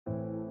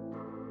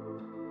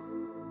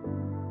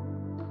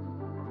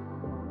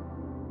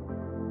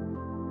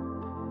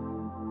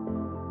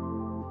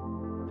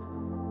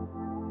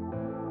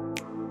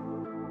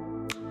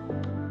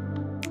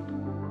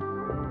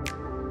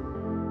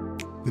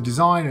The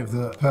design of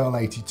the Pearl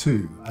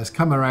 82 has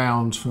come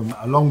around from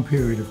a long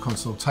period of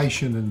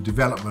consultation and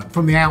development.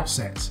 From the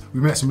outset,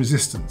 we met some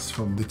resistance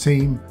from the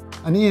team.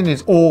 And Iain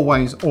is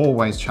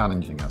always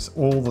challenging us,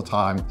 all the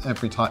time,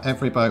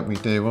 every boat we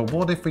do. Well,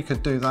 what if we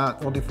could do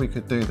that? What if we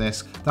could do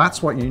this?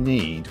 That's what you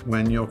need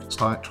when you're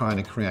trying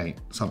to create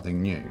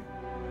something new.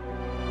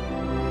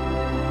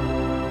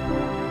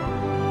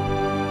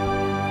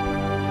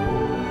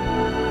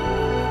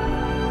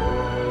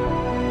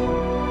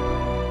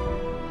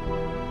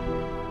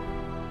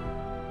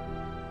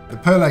 The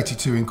Pearl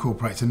 82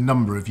 incorporates a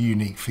number of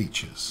unique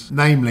features,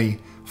 namely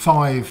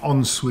 5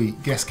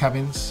 ensuite guest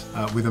cabins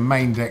with a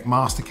main deck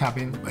master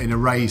cabin in a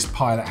raised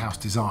pilot house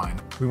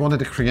design. We wanted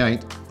to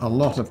create a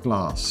lot of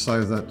glass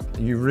so that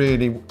you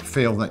really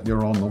feel that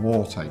you're on the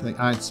water. The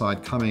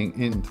outside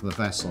coming into the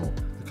vessel,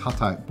 the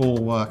cutout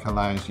bulwark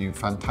allows you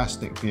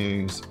fantastic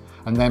views.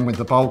 And then with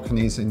the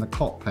balconies in the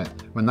cockpit,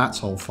 when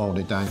that's all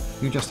folded down,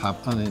 you just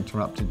have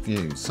uninterrupted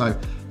views. So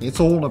it's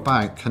all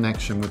about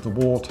connection with the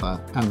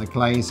water, and the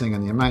glazing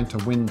and the amount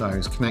of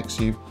windows connects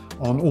you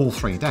on all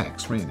 3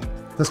 decks, really.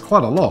 There's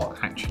quite a lot,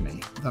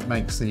 actually, that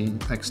makes the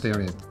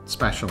exterior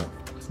special.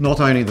 Not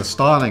only the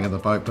styling of the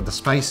boat, but the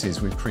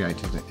spaces we've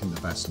created in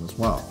the vessel as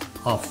well.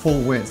 Our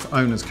full-width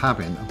owner's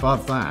cabin,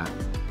 above that,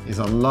 is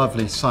a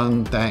lovely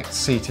sun-decked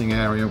seating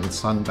area with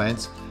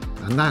sunbeds.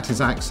 And that is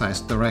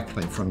accessed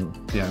directly from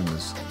the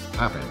owner's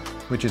cabin,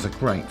 which is a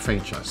great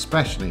feature,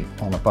 especially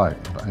on a boat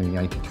only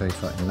 82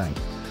 foot in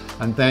length.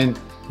 And then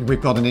we've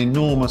got an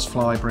enormous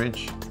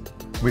flybridge.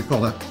 We've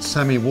got a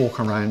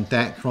semi-walk-around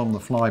deck from the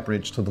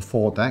flybridge to the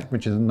foredeck,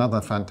 which is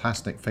another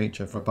fantastic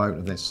feature for a boat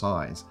of this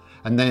size.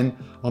 And then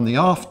on the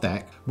aft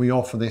deck, we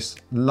offer this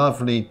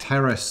lovely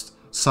terraced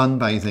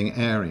sunbathing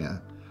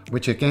area,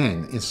 which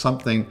again is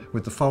something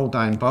with the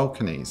fold-down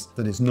balconies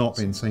that has not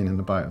been seen in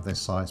a boat of this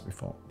size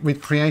before. We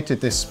created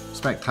this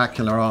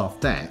spectacular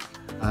aft deck,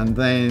 and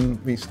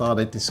then we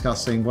started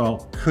discussing,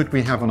 well, could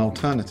we have an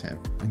alternative?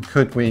 And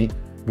could we,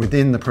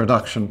 within the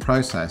production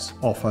process,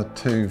 offer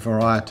 2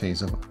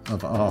 varieties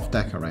of aft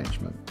deck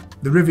arrangement?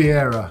 The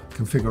Riviera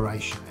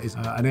configuration is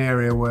an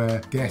area where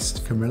guests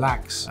can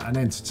relax and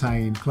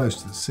entertain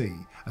close to the sea.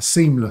 A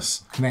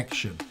seamless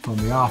connection from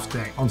the aft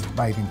deck onto the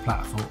bathing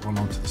platform and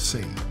onto the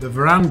sea. The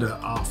veranda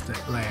aft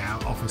deck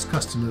layout offers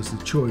customers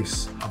the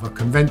choice of a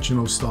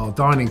conventional style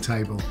dining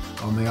table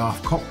on the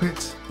aft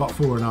cockpit, but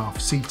fore and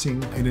aft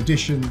seating. In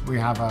addition, we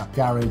have a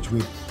garage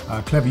with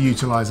clever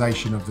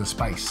utilisation of the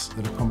space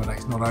that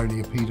accommodates not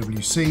only a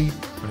PWC,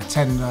 but a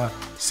tender,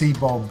 sea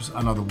bobs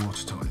and other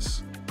water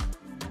toys.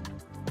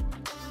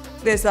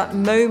 There's that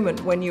moment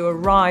when you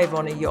arrive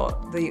on a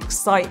yacht, the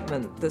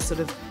excitement, the sort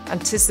of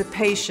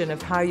anticipation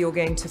of how you're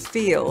going to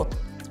feel.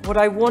 What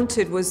I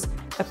wanted was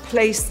a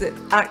place that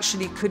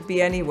actually could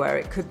be anywhere.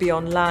 It could be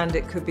on land,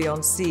 it could be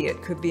on sea,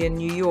 it could be in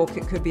New York,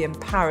 it could be in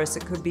Paris,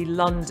 it could be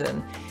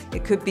London,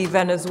 it could be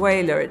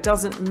Venezuela. It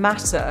doesn't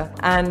matter,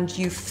 and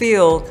you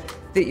feel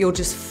that you're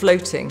just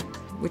floating,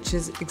 which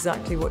is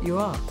exactly what you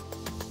are.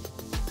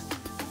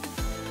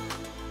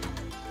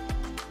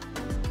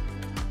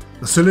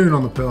 The saloon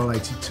on the Pearl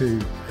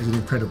 82 is an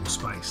incredible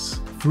space.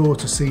 Floor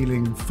to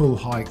ceiling, full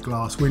height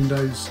glass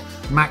windows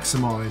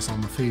maximise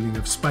on the feeling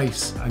of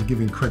space and give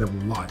incredible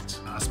light.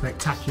 A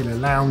spectacular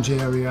lounge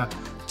area,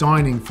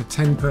 dining for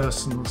 10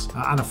 persons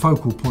and a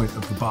focal point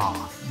of the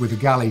bar with a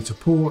galley to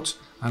port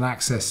and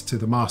access to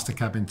the master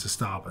cabin to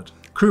starboard.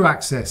 Crew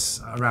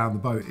access around the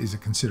boat is a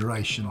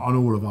consideration on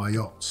all of our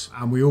yachts,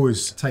 and we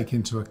always take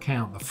into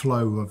account the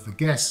flow of the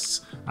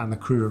guests and the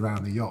crew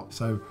around the yacht.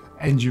 So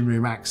engine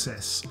room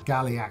access,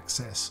 galley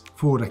access,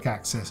 foredeck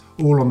access,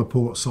 all on the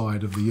port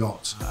side of the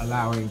yacht,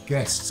 allowing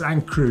guests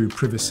and crew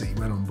privacy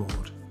when on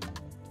board.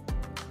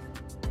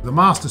 The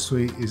master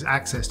suite is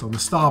accessed on the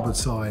starboard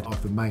side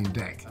of the main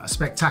deck, a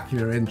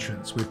spectacular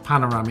entrance with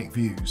panoramic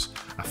views,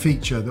 a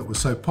feature that was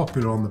so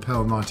popular on the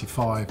Pearl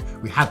 95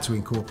 we had to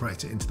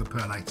incorporate it into the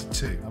Pearl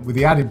 82, with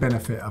the added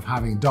benefit of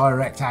having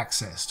direct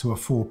access to a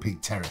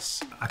 4-peak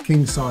terrace. A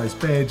king-size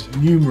bed,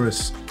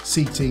 numerous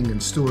seating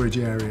and storage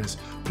areas,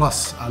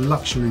 plus a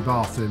luxury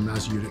bathroom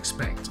as you'd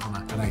expect on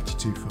an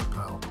 82-foot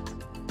Pearl.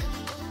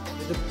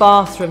 The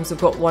bathrooms have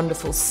got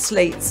wonderful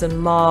slates and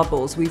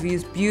marbles. We've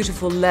used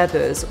beautiful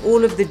leathers.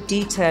 All of the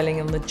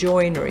detailing on the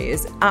joinery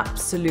is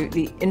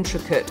absolutely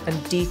intricate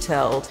and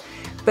detailed.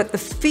 But the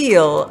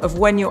feel of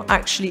when you're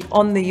actually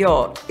on the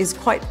yacht is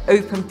quite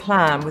open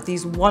plan with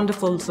these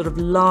wonderful sort of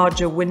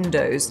larger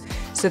windows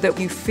so that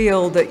you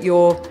feel that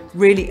you're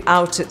really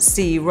out at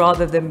sea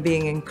rather than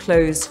being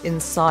enclosed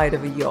inside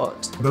of a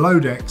yacht. Below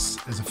decks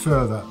is a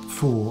further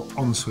 4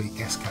 ensuite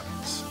guest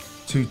cabins,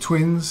 2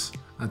 twins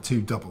and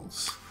 2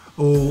 doubles,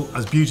 all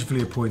as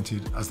beautifully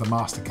appointed as the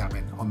master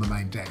cabin on the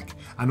main deck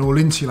and all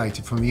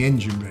insulated from the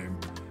engine room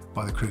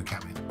by the crew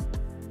cabin.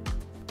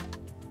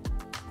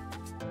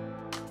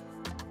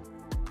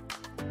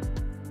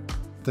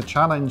 The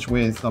challenge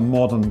with a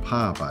modern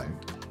powerboat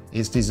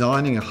is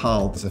designing a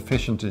hull as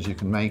efficient as you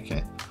can make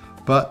it,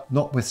 But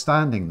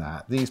notwithstanding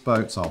that, these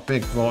boats are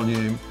big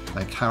volume,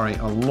 they carry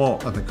a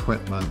lot of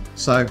equipment.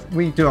 So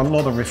we do a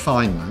lot of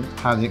refinement,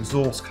 how the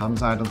exhaust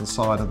comes out of the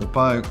side of the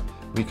boat.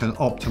 We can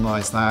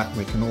optimize that.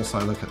 We can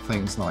also look at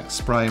things like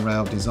spray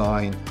rail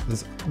design.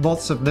 There's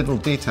lots of little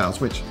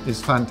details, which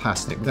is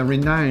fantastic. They're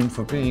renowned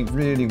for being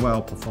really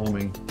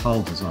well-performing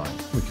hull design.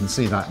 We can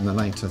see that in the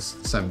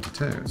latest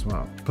 72 as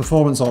well.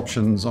 Performance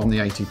options on the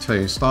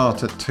 82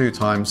 start at 2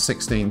 times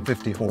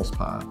 1650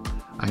 horsepower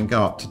and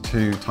go up to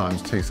 2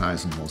 times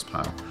 2000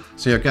 horsepower.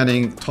 So you're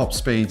getting top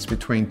speeds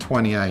between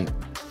 28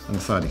 and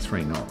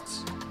 33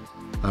 knots.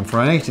 And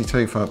for an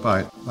 82-foot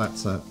boat,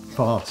 that's a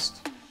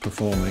fast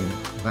performing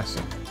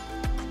vessel.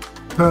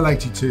 Pearl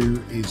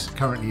 82 is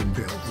currently in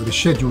build with a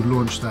scheduled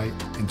launch date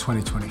in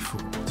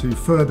 2024 to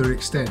further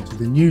extend to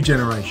the new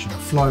generation of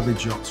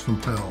flybridge yachts from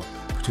Pearl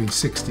between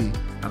 60 and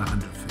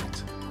 100 feet.